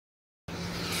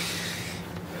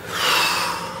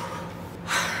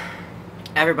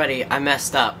Everybody, I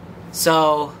messed up.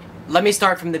 So, let me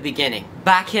start from the beginning.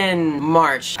 Back in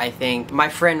March, I think, my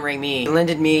friend R.I.P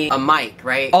lended me a mic,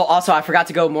 right? Oh, also, I forgot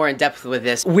to go more in depth with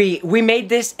this. We made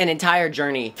this an entire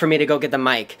journey for me to go get the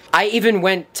mic. I even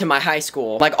went to my high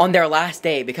school, like on their last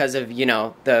day because of, you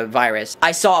know, the virus.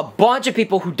 I saw a bunch of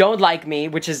people who don't like me,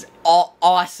 which is all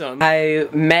awesome. I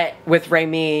met with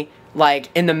R.I.P like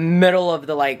in the middle of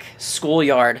the like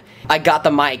schoolyard. I got the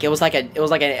mic. It was like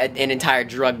an entire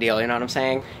drug deal, you know what I'm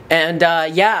saying? And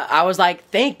yeah, I was like,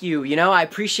 thank you, you know, I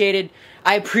appreciate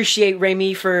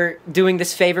R.I.P for doing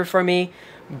this favor for me.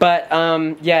 But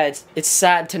yeah, it's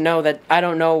sad to know that I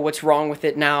don't know what's wrong with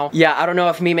it now. Yeah, I don't know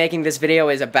if me making this video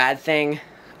is a bad thing.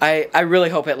 I really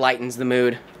hope it lightens the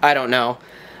mood. I don't know.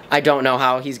 I don't know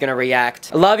how he's gonna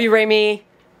react. I love you, R.I.P.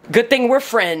 Good thing we're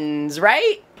friends,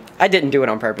 right? I didn't do it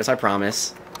on purpose, I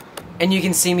promise. And you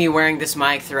can see me wearing this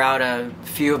mic throughout a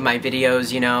few of my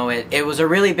videos, you know. It was a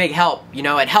really big help, you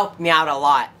know. It helped me out a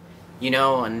lot, you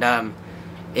know, and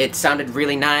it sounded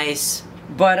really nice.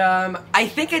 But I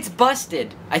think it's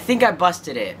busted. I think I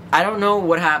busted it. I don't know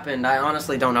what happened. I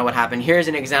honestly don't know what happened. Here's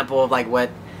an example of like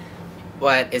what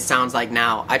it sounds like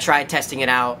now. I tried testing it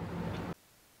out.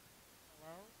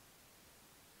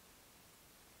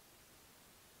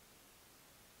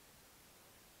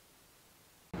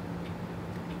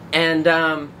 And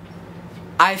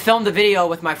I filmed a video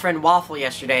with my friend Waffle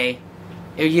yesterday.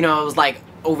 You know, it was like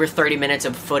over 30 minutes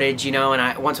of footage, you know,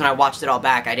 and once when I watched it all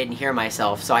back, I didn't hear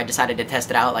myself, so I decided to test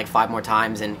it out like 5 more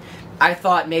times. And I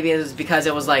thought maybe it was because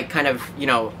it was like kind of, you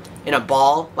know, in a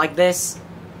ball like this,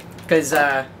 because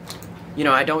you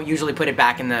know, I don't usually put it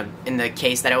back in the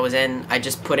case that it was in. I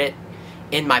just put it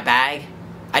in my bag.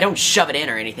 I don't shove it in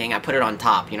or anything. I put it on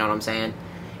top, you know what I'm saying?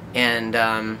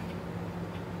 And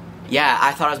yeah,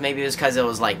 I thought maybe it was because it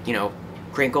was like, you know,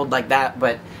 crinkled like that,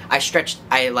 but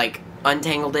I like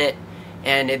untangled it,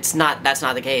 and that's not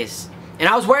the case. And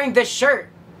I was wearing this shirt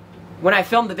when I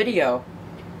filmed the video.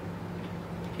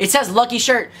 It says lucky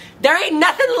shirt. There ain't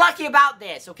nothing lucky about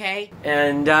this, okay?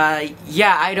 And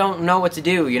yeah, I don't know what to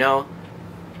do, you know.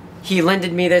 He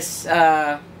lended me this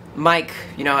mic,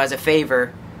 you know, as a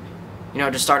favor, you know,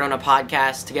 to start on a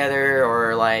podcast together,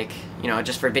 or like, you know,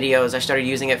 just for videos. I started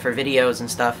using it for videos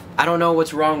and stuff. I don't know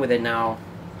what's wrong with it now.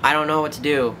 I don't know what to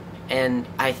do. And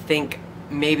I think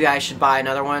maybe I should buy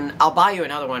another one. I'll buy you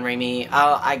another one, R.I.P.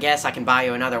 I guess I can buy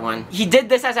you another one. He did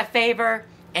this as a favor,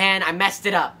 and I messed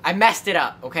it up. I messed it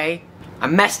up, okay? I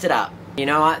messed it up. You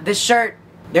know, this shirt,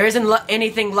 there isn't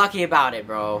anything lucky about it,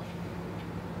 bro.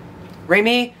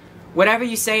 R.I.P, whatever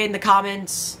you say in the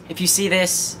comments, if you see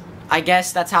this, I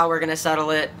guess that's how we're gonna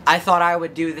settle it. I thought I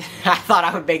would I thought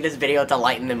I would make this video to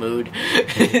lighten the mood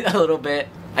a little bit.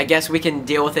 I guess we can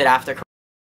deal with it after.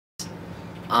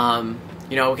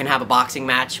 You know, we can have a boxing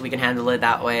match. We can handle it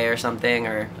that way or something.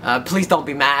 Or please don't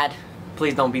be mad.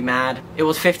 Please don't be mad. It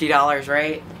was $50,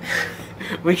 right?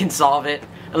 We can solve it.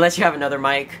 Unless you have another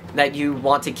mic that you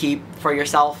want to keep for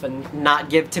yourself and not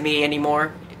give to me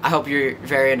anymore. I hope you're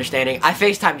very understanding. I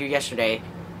FaceTimed you yesterday.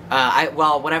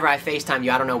 Well, whenever I FaceTimed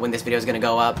you, I don't know when this video is gonna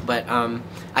go up, but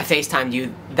I FaceTimed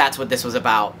you. That's what this was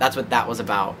about. That's what that was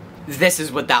about. This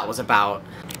is what that was about.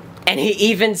 And he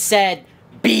even said,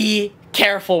 be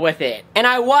careful with it. And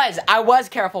I was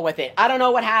careful with it. I don't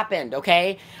know what happened,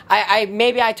 okay?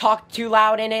 Maybe I talked too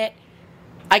loud in it.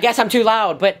 I guess I'm too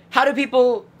loud, but how are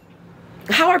people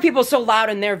so loud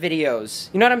in their videos?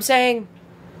 You know what I'm saying?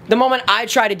 The moment I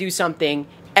try to do something,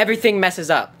 everything messes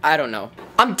up. I don't know.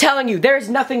 I'm telling you, there's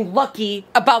nothing lucky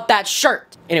about that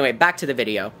shirt. Anyway, back to the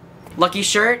video. Lucky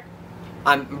shirt.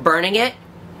 I'm burning it.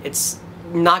 It's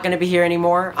not gonna be here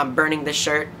anymore. I'm burning this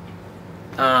shirt.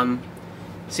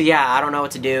 So yeah, I don't know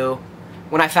what to do.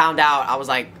 When I found out, I was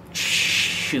like,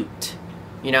 shoot.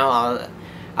 You know,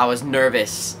 I was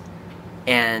nervous.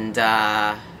 And,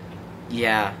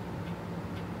 yeah.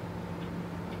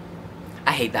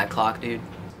 I hate that clock, dude.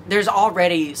 There's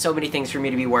already so many things for me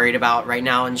to be worried about right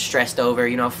now and stressed over,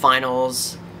 you know,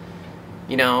 finals,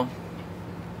 you know,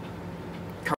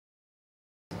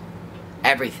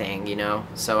 everything, you know,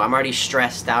 so I'm already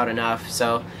stressed out enough,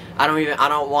 so I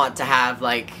don't want to have,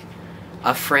 like,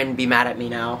 a friend be mad at me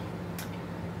now.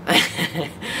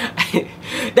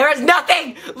 There is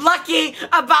nothing lucky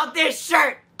about this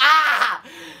shirt! Ah!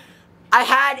 I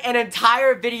had an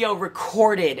entire video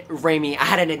recorded, R.I.P. I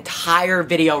had an entire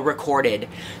video recorded.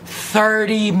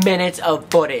 30 minutes of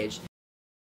footage.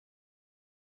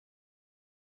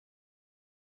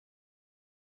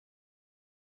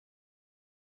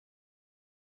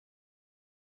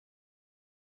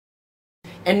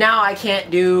 And now I can't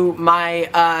do my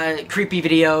creepy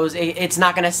videos. It's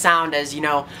not gonna sound as, you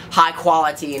know, high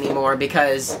quality anymore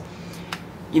because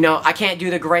You know, I can't do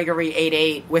the Gregory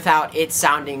 88 without it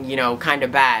sounding, you know, kind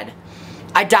of bad.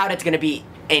 I doubt it's gonna be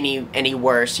any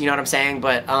worse, you know what I'm saying?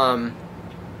 But,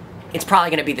 it's probably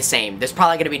gonna be the same. There's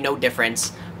probably gonna be no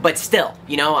difference. But still,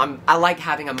 you know, I like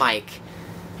having a mic.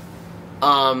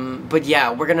 But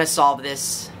yeah, we're gonna solve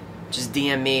this. Just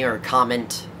DM me or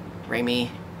comment,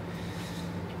 Rami.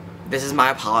 This is my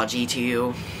apology to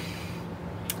you.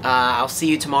 I'll see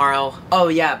you tomorrow. Oh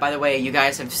yeah, by the way, you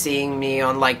guys have seen me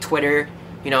on like Twitter,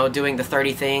 you know, doing the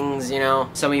 30 things, you know.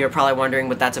 Some of you are probably wondering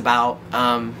what that's about.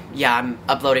 Yeah, I'm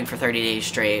uploading for 30 days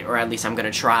straight, or at least I'm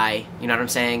gonna try, you know what I'm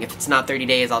saying? If it's not 30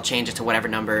 days, I'll change it to whatever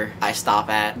number I stop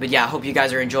at. But yeah, I hope you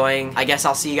guys are enjoying. I guess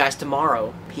I'll see you guys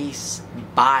tomorrow. Peace.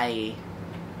 Bye.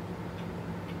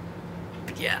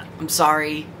 But yeah, I'm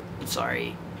sorry.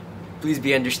 Please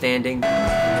be understanding.